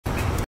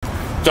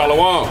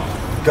Shalom.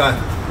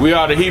 God. We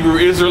are the Hebrew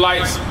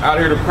Israelites out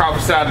here to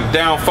prophesy the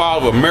downfall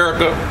of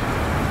America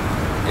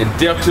and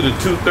death to the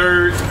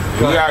 2/3.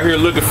 And we out here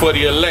looking for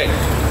the elect.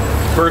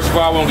 First of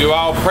all, I want to give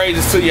all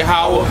praises to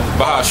Yahweh,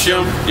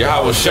 Bahashem,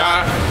 Yahweh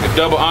Shai, and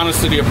double honors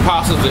to the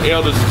apostles, the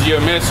elders of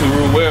GMS who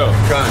rule well.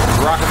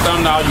 Rock a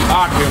thumb to all you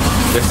Akim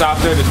that's out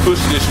there that's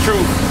pushing this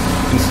truth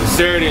and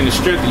sincerity and the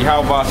strength of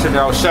Yahweh Bahashem,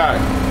 Yahweh Shai.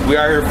 We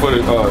out here for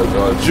the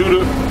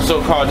Judah,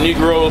 so-called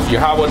Negroes,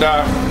 Yahweh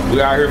Dah.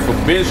 We out here for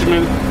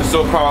Benjamin, the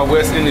so-called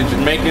West Indian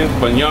Jamaicans,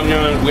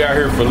 Banyumyan. We out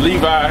here for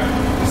Levi,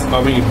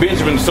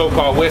 Benjamin, the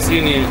so-called West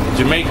Indian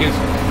Jamaicans,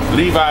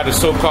 Levi, the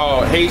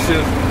so-called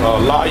Haitians,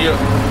 Lawyer.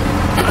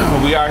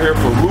 We out here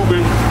for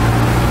Reuben,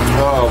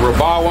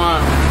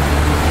 Rabawan,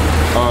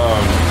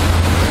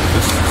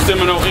 the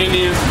Seminole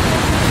Indians,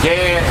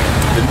 Gad,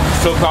 the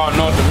so-called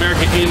North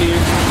American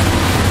Indians.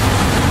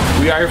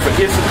 We out here for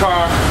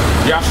Issachar,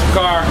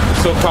 Yashakar,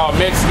 the so-called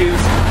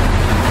Mexicans,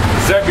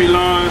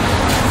 Zebulon,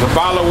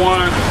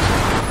 Zabalawan,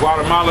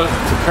 Guatemala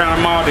to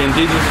Panama, the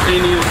indigenous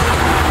Indians,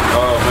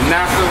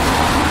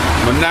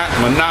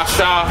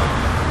 Manasseh,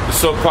 the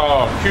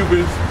so-called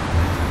Cubans.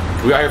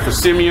 We out here for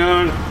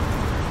Simeon,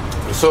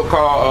 the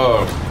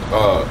so-called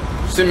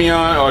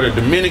Simeon or the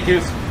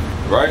Dominicans,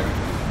 right?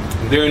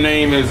 Their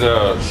name is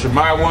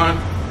Shemaiwan,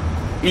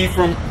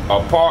 Ephraim,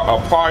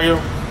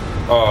 Aparium.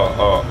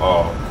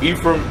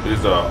 Ephraim is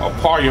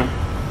Aparium,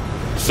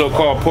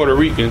 so-called Puerto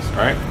Ricans,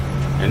 right?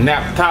 And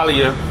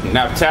Naphtali,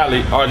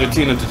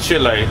 Argentina to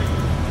Chile,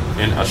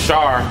 and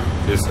Ashar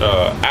is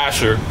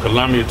Asher,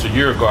 Colombia to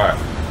Uruguay.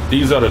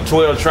 These are the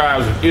 12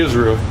 tribes of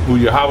Israel who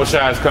Yahweh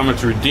Shai is coming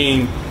to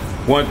redeem.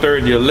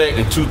 1/3 the elect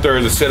and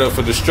 2/3 are set up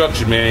for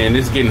destruction, man. And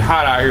it's getting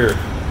hot out here,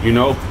 you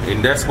know.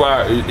 And that's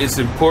why it's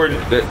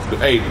important that,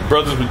 hey,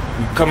 brothers, we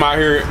come out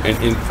here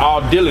in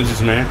all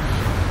diligence, man.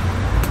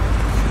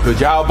 Because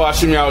Yahweh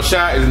Bahashem Yahweh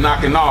Shai is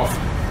knocking off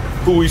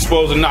who we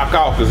supposed to knock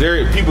off. Because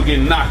there people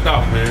getting knocked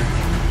off, man.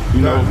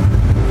 You know,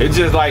 it's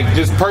just like,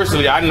 just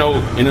personally, I know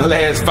in the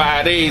last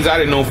 5 days, I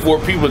didn't know 4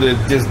 people that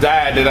just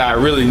died that I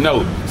really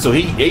know. So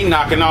he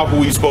knocking off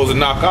who he's supposed to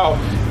knock off.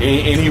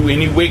 And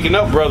he waking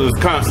up brothers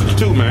constantly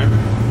too, man.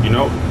 You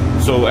know,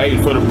 so hey,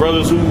 for the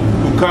brothers who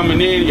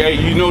coming in, hey,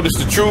 you know this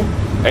the truth.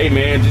 Hey,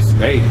 man, just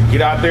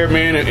get out there,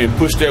 man, and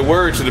push that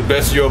word to the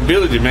best of your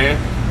ability, man.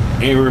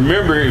 And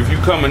remember, if you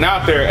coming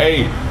out there,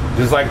 hey,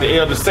 just like the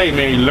elders say,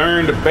 man, you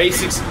learn the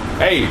basics.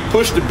 Hey,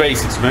 push the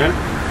basics, man,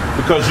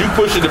 because you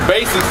pushing the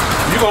basics,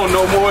 you gonna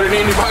know more than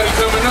anybody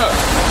coming up.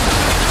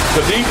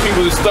 Because these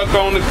people are stuck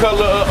on the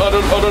color of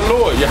the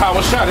Lord,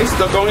 Yahweh Shai. They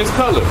stuck on his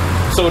color.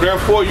 So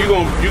therefore, you're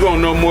gonna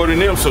know more than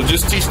them. So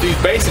just teach these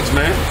basics,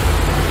 man,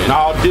 and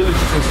all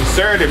diligence and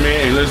sincerity,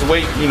 man. And let's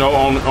wait, you know,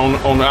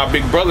 on our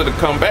big brother to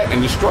come back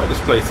and destroy this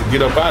place and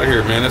get up out of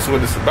here, man. That's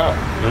what it's about.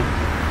 You know?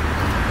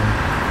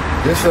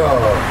 This 2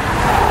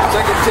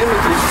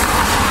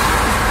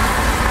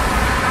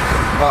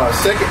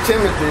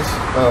 Timothy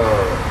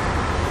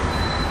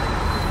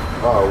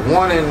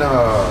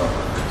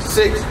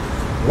 1:6.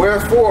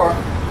 Wherefore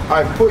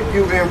I put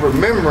you in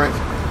remembrance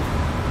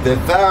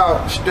that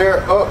thou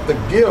stir up the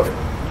gift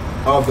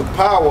of the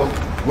power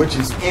which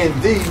is in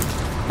thee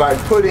by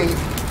putting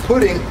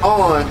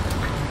on.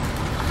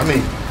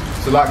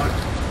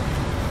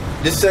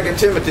 This 2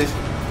 Timothy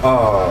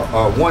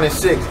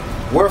 1:6.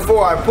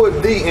 Wherefore I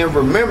put thee in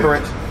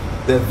remembrance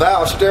that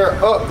thou stir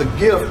up the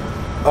gift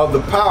of the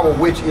power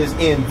which is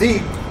in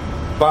thee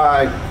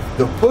by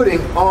the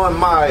putting of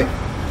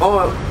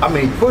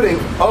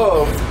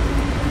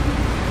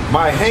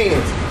my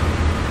hands.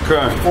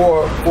 Correct.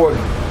 For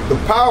the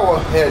power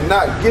had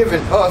not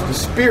given us the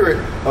spirit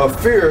of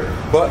fear,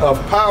 but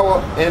of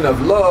power and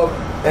of love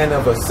and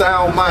of a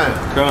sound mind.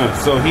 Correct.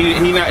 So he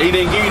didn't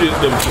give you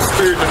the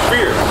spirit of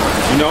fear,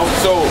 you know.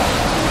 So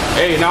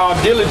hey, in all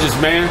diligence,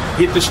 man,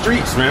 hit the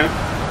streets, man,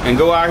 and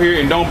go out here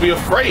and don't be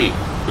afraid,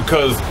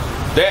 because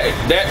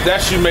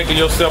that's you making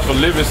yourself a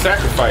living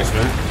sacrifice,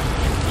 man.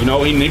 You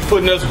know, he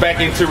putting us back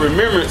into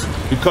remembrance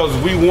because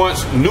we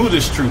once knew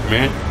this truth,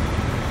 man.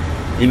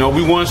 You know,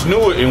 we once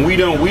knew it, and we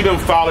done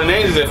fallen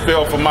angels that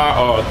fell from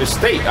our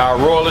estate, our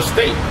royal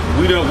estate.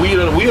 We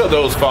are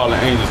those fallen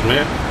angels,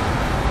 man.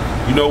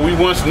 You know, we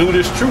once knew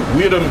this truth.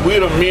 We're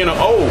the men of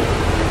old,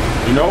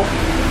 you know.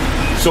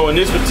 So in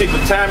this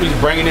particular time, he's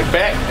bringing it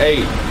back.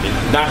 Hey,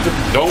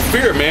 don't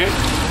fear, man.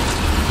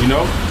 You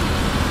know,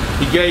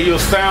 he gave you a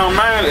sound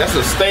mind. That's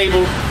a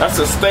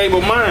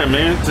stable mind,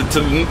 man,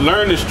 to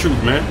learn this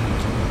truth, man.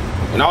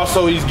 And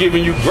also, he's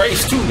giving you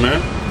grace too,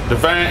 man.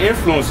 Divine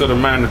influence of the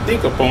mind to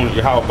think upon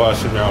Yahweh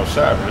Bahashem Yahweh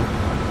Shai, man.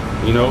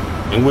 You know,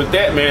 and with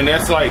that, man,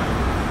 that's like,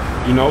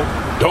 you know,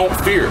 don't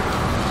fear.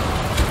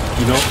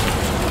 You know,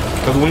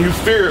 because when you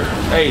fear,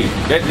 hey,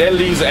 that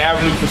leaves an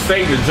avenue for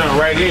Satan to jump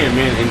right in,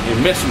 man,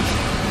 and mess with you.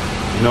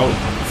 You know,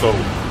 so,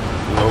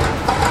 you know.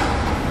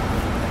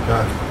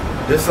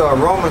 This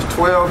Romans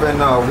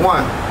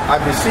 12:1. I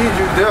beseech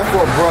you,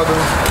 therefore,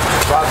 brethren,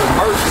 by the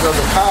mercy of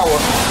the power,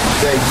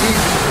 that ye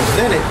be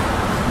presented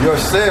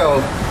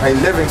yourselves a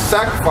living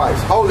sacrifice,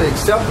 wholly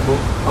acceptable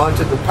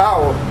unto the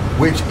power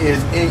which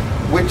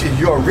is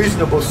your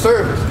reasonable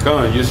service.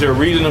 It's your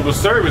reasonable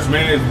service,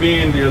 man. It's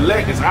being the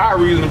elect. It's our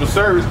reasonable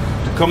service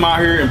to come out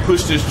here and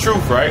push this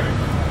truth, right?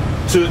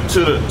 To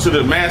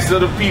the masses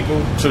of the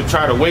people, to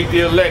try to wake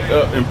the elect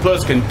up, and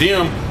plus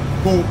condemn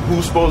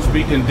who's supposed to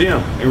be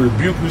condemned, and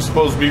rebuke who's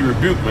supposed to be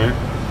rebuked, man.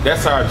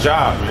 That's our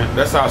job, man.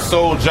 That's our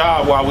sole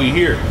job while we're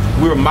here.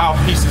 We're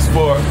mouthpieces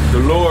for the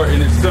Lord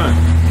and His Son,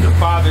 the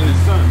Father and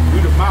His Son.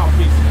 We're the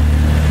mouthpieces.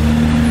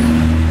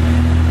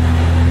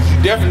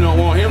 You definitely don't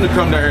want Him to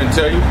come down here and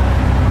tell you,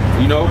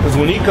 you know, because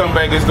when He come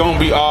back, it's going to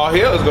be all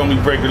hell is going to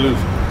be breaking loose.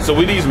 So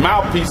we these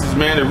mouthpieces,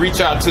 man, to reach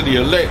out to the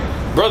elect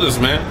brothers,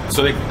 man,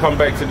 so they can come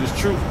back to this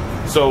truth,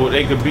 so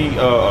they could be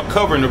a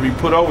covering to be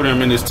put over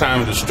them in this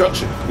time of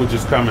destruction, which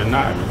is coming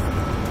nigh, man.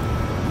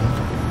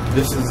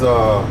 This is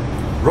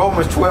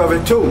Romans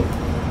 12:2.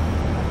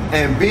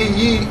 And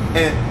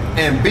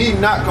be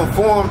not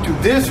conformed to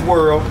this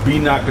world. Be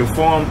not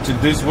conformed to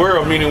this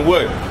world, meaning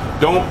what?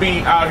 Don't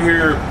be out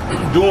here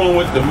doing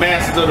what the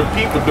masses of the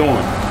people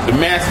doing. The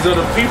masses of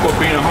the people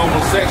being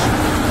homosexual.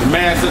 The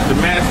masses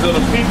of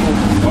the people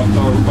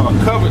are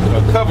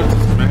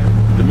covetous, man.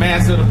 The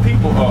masses of the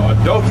people are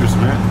adulterous,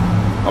 man.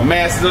 The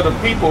masses of the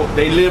people,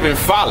 they live in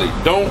folly.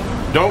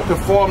 Don't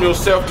conform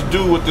yourself to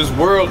do what this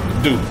world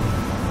do.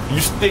 You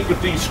stick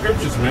with these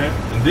scriptures, man.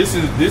 And this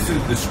is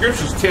the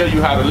scriptures tell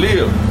you how to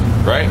live,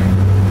 right?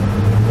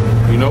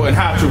 You know, and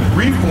how to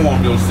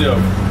reform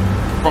yourself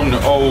from the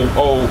old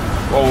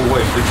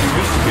way that you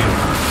used to be.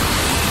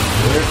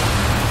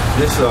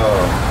 This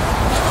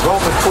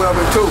Romans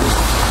 12:2.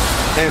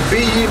 And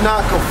be ye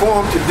not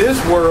conformed to this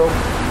world,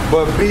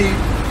 but be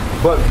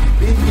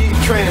ye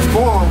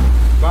transformed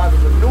by the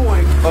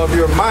renewing of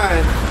your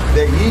mind,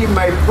 that ye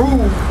may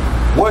prove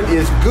what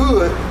is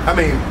good.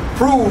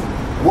 Prove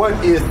what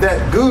is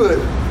that good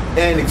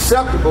and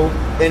acceptable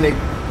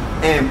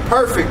and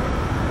perfect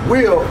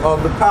will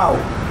of the power.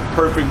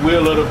 Perfect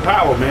will of the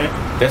power, man.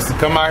 That's to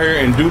come out here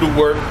and do the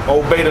work,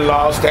 obey the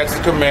laws, statutes,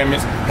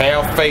 commandments,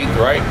 have faith,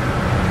 right?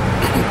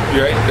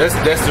 Right?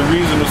 That's the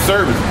reasonable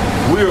service.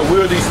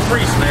 We're these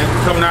priests, man,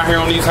 coming out here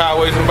on these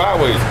highways and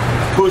byways,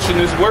 pushing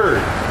this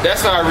word.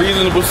 That's our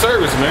reasonable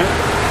service, man.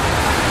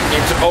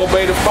 And to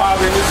obey the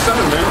Father and His Son,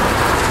 man.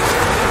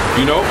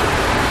 You know?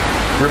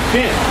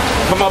 Repent.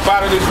 Come up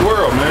out of this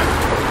world, man.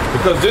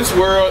 Because this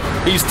world,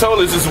 He's told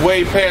us, is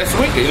way past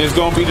wicked and it's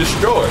gonna be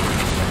destroyed.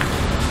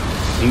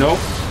 You know?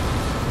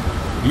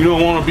 You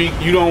want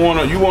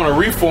to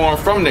reform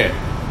from that.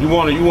 You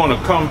want to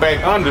come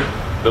back under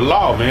the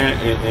law, man,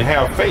 and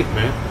have faith,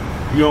 man.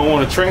 You don't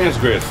want to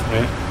transgress,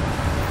 man.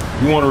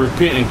 You want to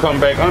repent and come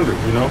back under,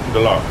 you know, the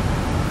law,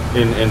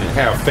 and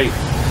have faith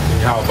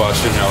in Yahweh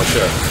Shem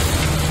Yahushua.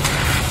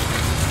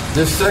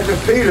 This 2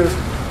 Peter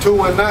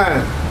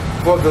 2:9.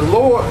 For the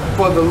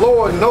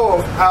Lord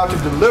knoweth how to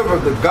deliver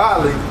the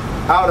godly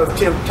out of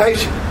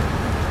temptation.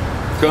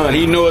 God,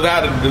 He knows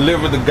how to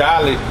deliver the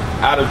godly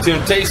out of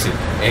temptation.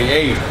 And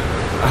hey,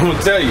 I'm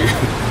gonna tell you,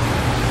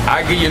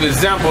 I give you an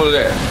example of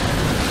that.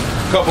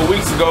 A couple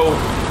weeks ago,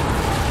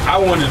 I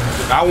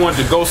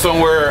wanted to go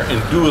somewhere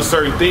and do a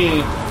certain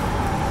thing,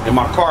 and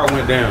my car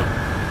went down.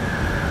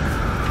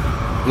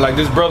 Like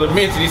this brother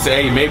mentioned, he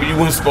said, "Hey, maybe you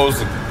weren't supposed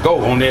to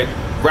go on that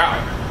route."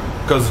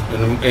 Because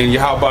and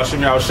Yahweh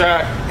Shem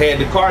Yahushua had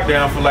the car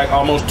down for like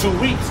almost 2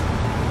 weeks.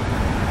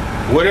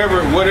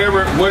 Whatever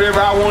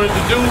I wanted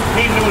to do,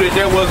 He knew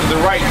that wasn't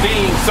the right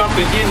thing.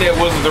 Something in that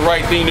wasn't the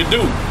right thing to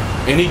do,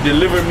 and He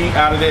delivered me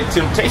out of that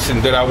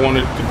temptation that I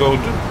wanted to go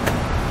do.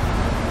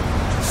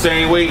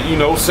 Same way, you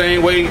know,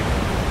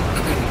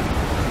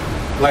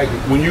 like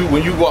when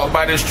you walk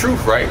by this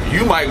truth, right?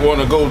 You might want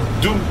to go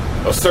do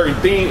a certain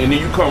thing, and then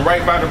you come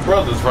right by the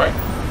brothers, right?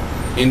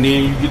 And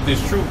then you get this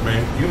truth,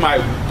 man. You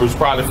was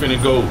probably finna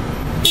go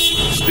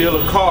steal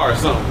a car or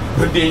something,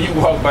 but then you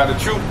walk by the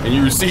truth and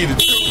you receive the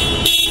truth,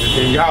 and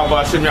then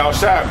Yahweh Shem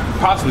Yahushua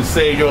possibly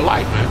save your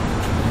life, man.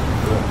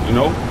 You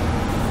know?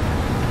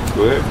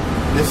 Go ahead.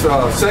 This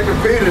 2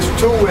 Peter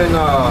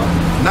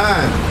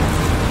 2:9.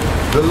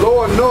 The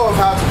Lord knoweth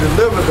how to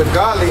deliver the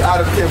godly out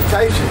of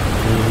temptation,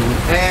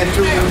 and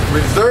to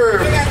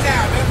reserve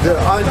the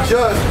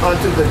unjust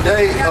unto the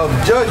day of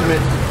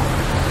judgment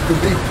to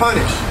be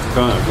punished.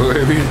 Go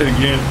ahead, read it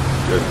again.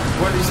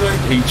 What did he say?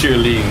 He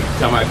cheerleading.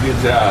 Talking about good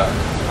job.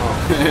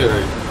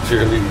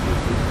 Cheerleading.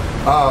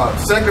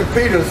 2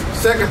 Peter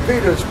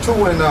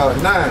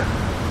 2:9.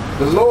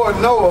 The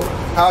Lord knoweth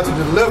how to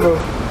deliver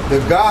the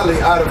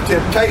godly out of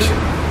temptation,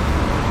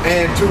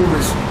 and to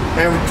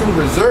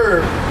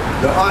reserve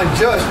the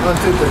unjust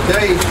until the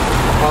day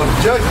of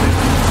judgment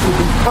to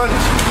be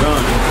punished.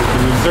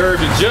 Reserve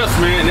the just,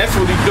 man. That's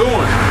what He's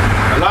doing.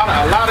 A lot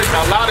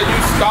of you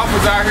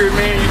scoffers out here,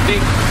 man. You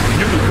think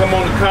you can come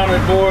on the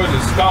comment boards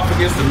and scoff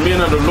against the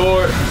men of the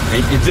Lord,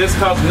 and it just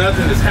cause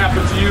nothing has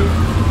happened to you,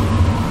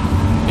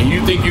 and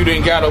you think you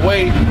didn't got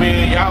away,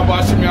 man.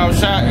 Yahweh Shem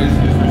Yahushua is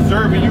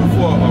reserving you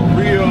for a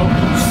real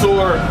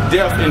sore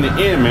death in the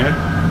end, man.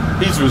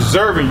 He's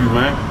reserving you,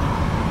 man.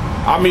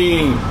 I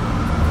mean,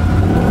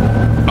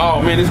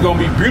 oh man, it's gonna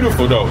be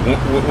beautiful though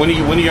when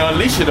he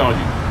unleash it on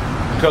you.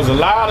 Because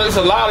there's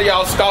a lot of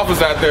y'all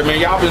scoffers out there,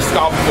 man. Y'all been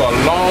scoffing for a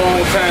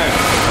long time.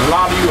 A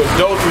lot of you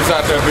adulterers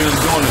out there been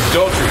doing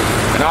adultery.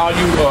 And all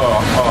you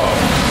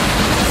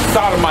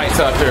sodomites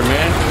out there,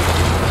 man.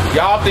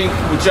 Y'all think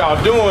what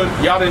y'all doing,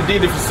 y'all done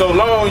did it for so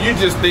long, you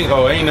just think,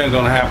 oh, ain't nothing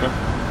gonna happen.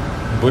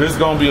 But it's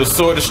gonna be a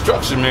sword of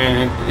destruction,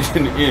 man.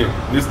 In the end,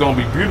 it's gonna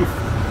be beautiful.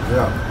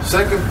 Yeah.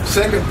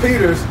 Second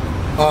Peter's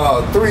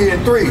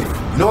 3:3.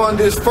 Knowing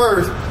this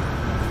first,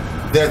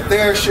 that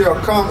there shall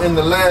come in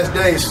the last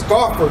days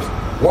scoffers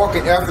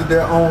walking after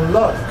their own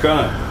lust.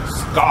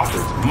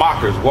 Scoffers,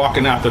 mockers,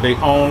 walking after their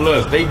own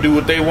lust. They do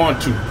what they want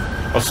to.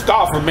 A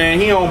scoffer, man,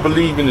 he don't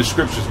believe in the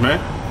scriptures, man.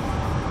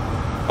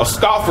 A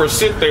scoffer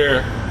sit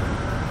there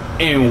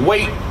and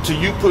wait till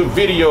you put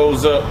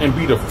videos up and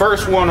be the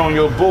first one on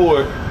your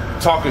board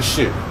talking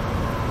shit.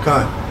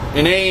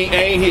 And they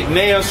ain't hit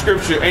nail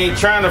scripture, ain't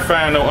trying to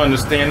find no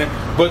understanding.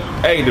 But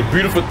hey, the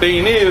beautiful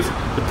thing is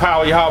the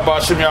power of Yahweh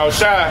Shem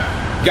Yahushai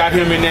got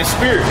him in that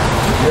spirit.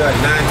 Yeah,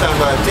 9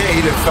 times out of 10, he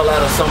done fell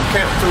out of some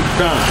camp too.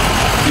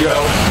 You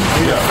know,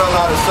 he done fell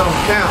out of some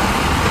camp,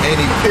 and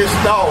he pissed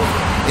off,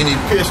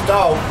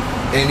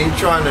 and he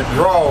trying to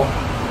draw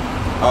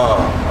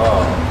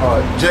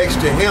jakes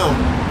to him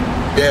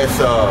that's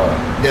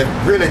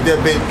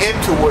been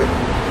into it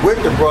with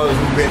the brothers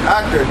who've been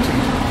out there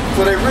teaching.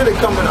 So they really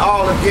coming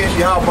all against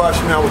Yahweh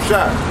Shem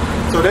Yahushai.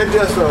 So they're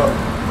just a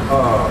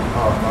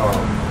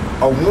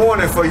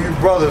warning for you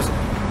brothers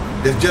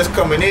that's just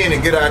coming in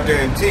and get out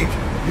there and teach.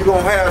 You're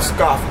going to have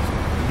scoffers.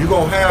 You're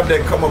going to have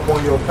that come up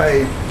on your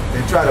page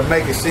and try to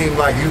make it seem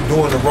like you're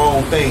doing the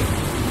wrong thing.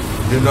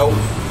 You know?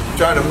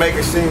 Trying to make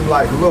it seem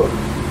like, look,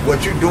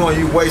 what you're doing,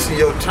 you're wasting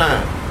your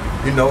time.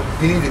 You know,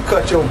 you need to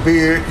cut your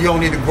beard. You don't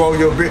need to grow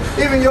your beard.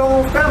 Even your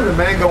own family,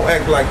 man, gonna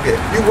act like that.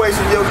 You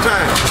wasting your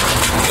time.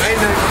 Ain't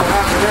nothing gonna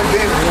happen. That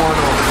been going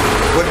on.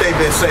 What they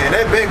been saying,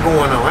 that been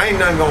going on. Ain't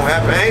nothing gonna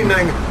happen. Ain't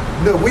nothing.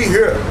 No, we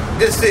here.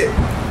 This it.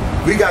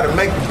 We got to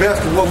make the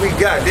best of what we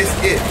got. This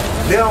it.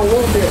 They don't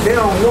want that. They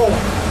don't want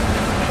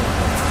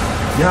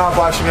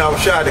Yahweh Shem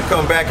Yahushai to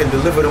come back and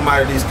deliver them out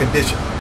of these conditions.